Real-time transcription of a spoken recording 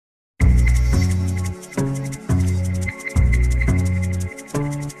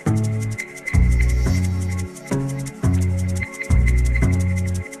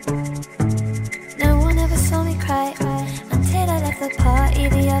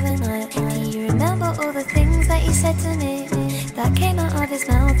other night. Do you remember all the things that you said to me? That came out of his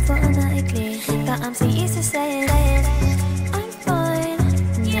mouth automatically. That I'm so used to saying, I'm fine.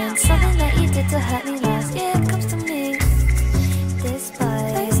 And then something that you did to hurt me last year comes to me.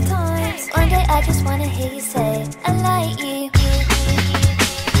 Despite those times, one day I just wanna hear you say, I like you.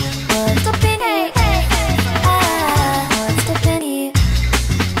 What's stopping you? What's stopping you?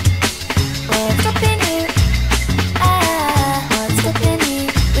 What's stopping you? What's stopping you?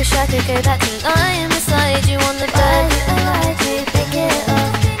 Wish I could go back to lying beside you on the bed. I lied to pick it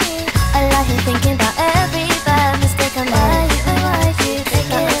up. I lie here thinking about every bad mistake I made. I lied to pick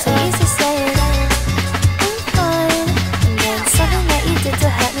it up. I'm so used to saying I'm fine. And then something that you did to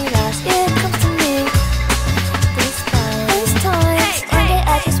hurt me last year comes to me. Despite those times, one day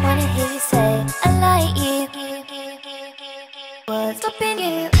I just wanna hear you say I like you. What's stopping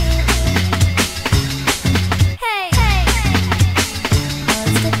you?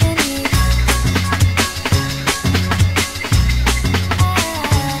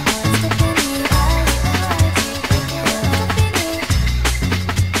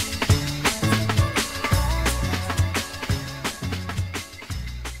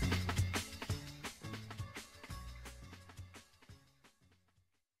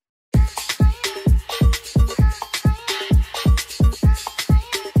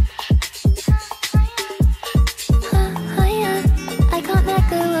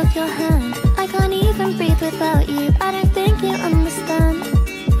 Without you, I don't think you understand.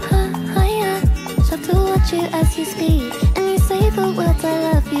 Stop to watch you as you speak, and you say the words I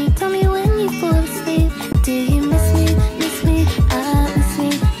love you. Tell me when you fall asleep. Do you miss me? Miss me? Miss me?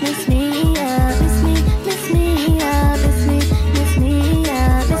 Miss me? Miss me? Miss me? Miss me? Miss me? Miss me?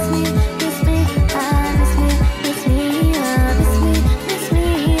 Miss me? Miss me? Miss me? Miss me? Miss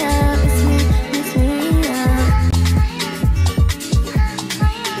me? Miss me? Miss me?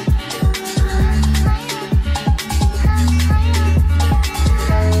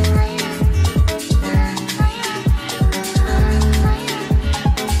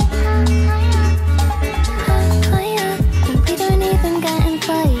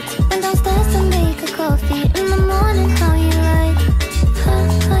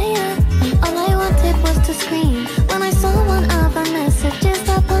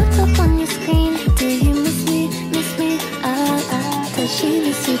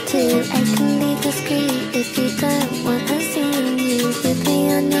 I can be discreet if you don't want to see you with me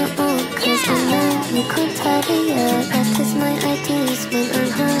on your own. Cause I know you can't tidy up. Practice my ideas when I'm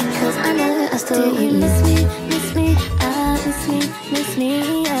home. Cause I know I still do you miss me? Miss me? Miss me? Miss me?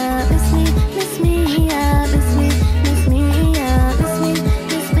 Miss me? Miss me? Miss me? Miss me? Miss me?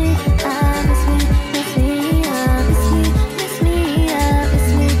 Miss me? Miss me? Miss me? Miss me? Miss me? Miss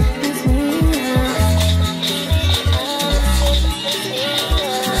me? Miss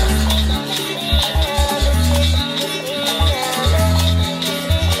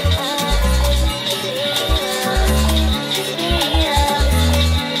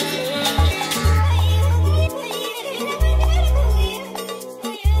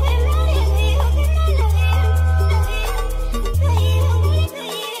me?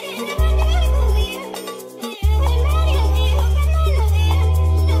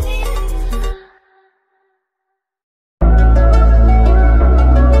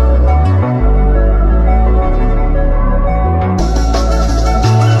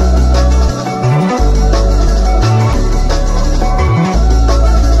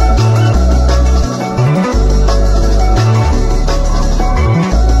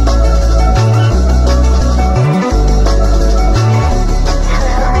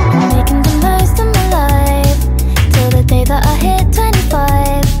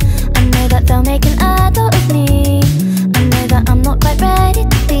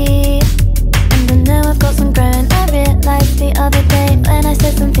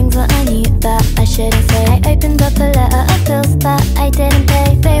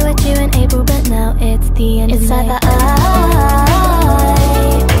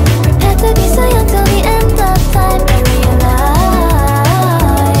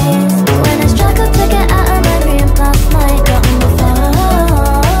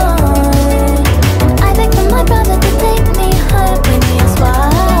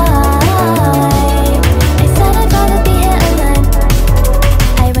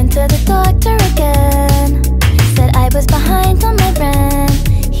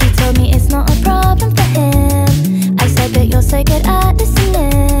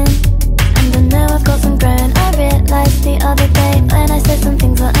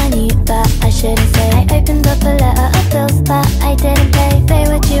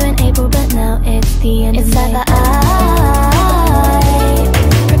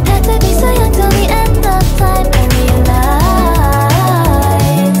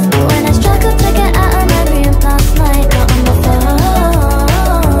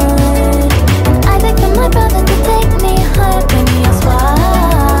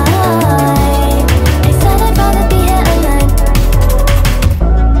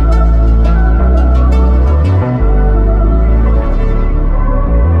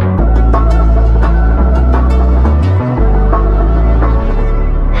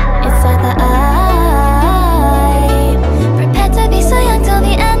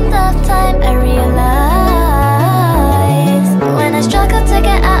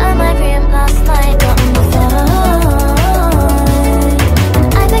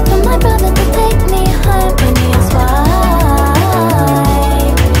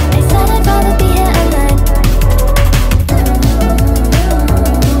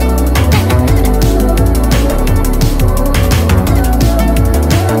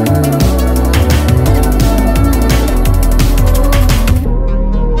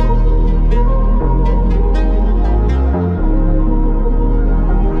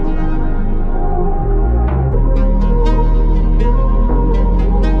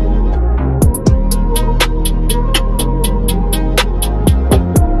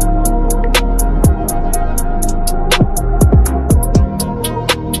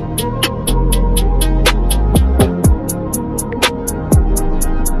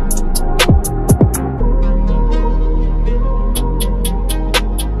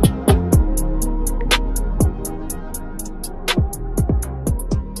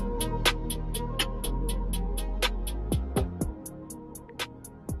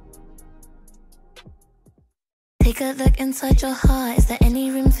 Take a look inside your heart, is there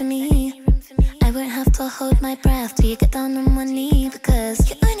any room for me? I won't have to hold my breath till you get down on one knee, because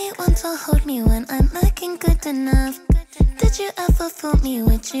you only want to hold me when I'm looking good enough. Did you ever fool me?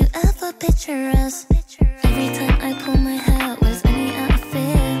 Would you ever picture us? Every time I pull my hair, was only out of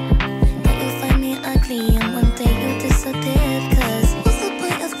fear that you'll find me ugly and one day you'll disappear. Cause what's the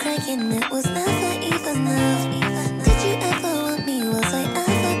point of crying? It was never even enough. Did you ever want me? Was I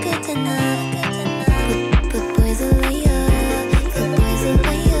ever good enough? But boys are liar, the boys are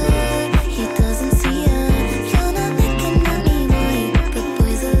liar. He doesn't see ya. You're not looking at me, boy. But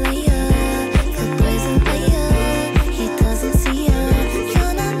boys are liar, the boys are liar. He doesn't see ya.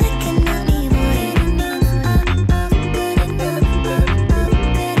 You're not looking at me, boy. Good enough, good enough,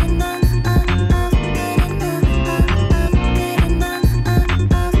 good enough, good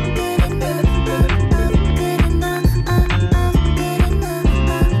enough, good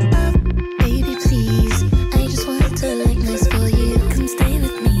enough. Baby, please, I just want to look nice for you. Come stay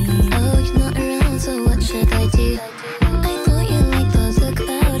with me. Oh, you're not around, so what should I do? I thought you liked those look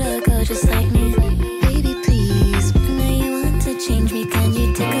about a girl just like me. Baby, please, I know you want to change me. Can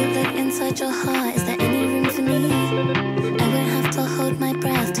you take a look inside your heart? Is there any room for me? I won't have to hold my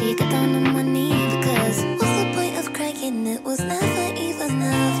breath till you get down on one knee, because what's the point of crying? It was never even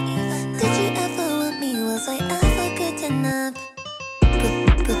enough. Did you ever want me? Was I ever good enough?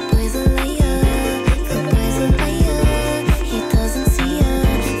 But boys are liar, the boys are liar. He doesn't see ya.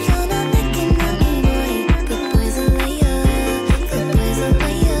 You're not looking at me, boy. But boys are liar, the boys are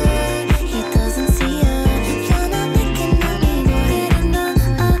liar. He doesn't see ya. You're not looking at me, boy. Good enough,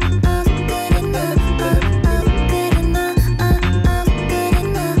 good enough, good enough, good enough, good enough, good enough, good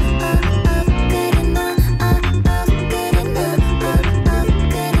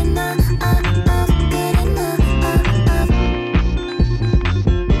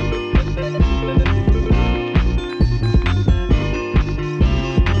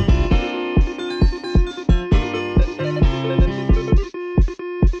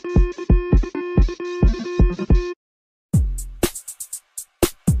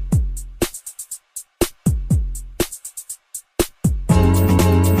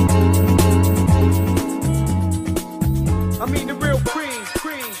I mean the real cream,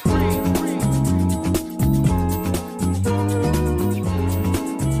 cream.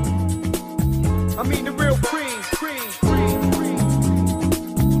 I mean the real cream, cream.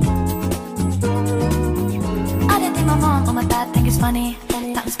 I didn't think my mom or my dad think it's funny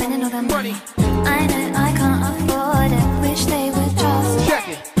that I'm spending all the money. I know I can't afford it, wish they would just Check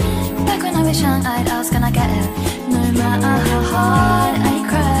it. Back when I was young, I'd ask, can I get it? No matter how hard I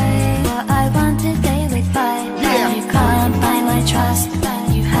cry, what I wanted they would buy. Now you can't buy my trust,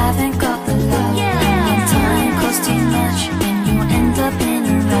 you haven't got the love. And time costs too much, then you'll end up in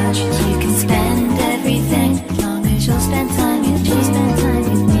a rush. You can spend everything, as long as you'll spend time with me. Spend time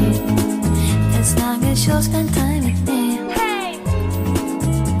with me, as long as you'll spend time with me.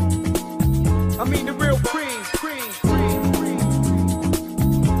 I mean the real cream, cream.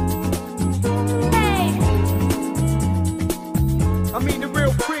 I mean the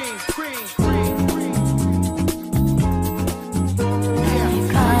real cream, cream. You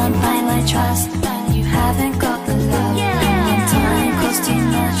can't buy my trust, you haven't got the love. And time costs too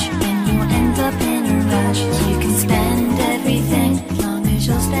much, then you'll end up in a rush. You can spend everything, as long as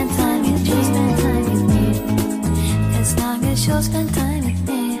you'll spend time with me. Spend time with me, as long as you'll spend time with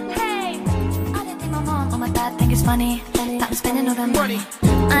me. I didn't think my mom or my dad think it's funny that I'm spending all the money.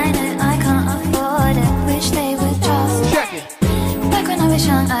 I know I can't afford it, wish they would just Check it. Back when I was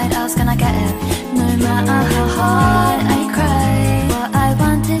young, I'd ask, can I get it? No matter how hard I cry, what I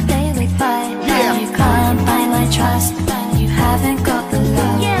wanted they would buy. Now you can't buy my trust, you haven't got the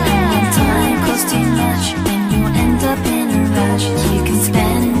love. And time costs too much, then you'll end up in a rush. You can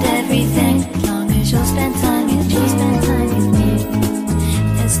spend everything, as long as you'll spend time with me. Spend time with me,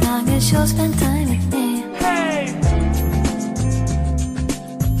 as long as you'll spend time with me.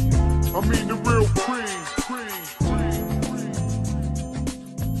 I mean the real cream, cream.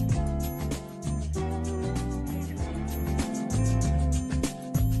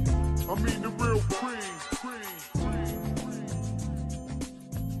 I mean the real cream.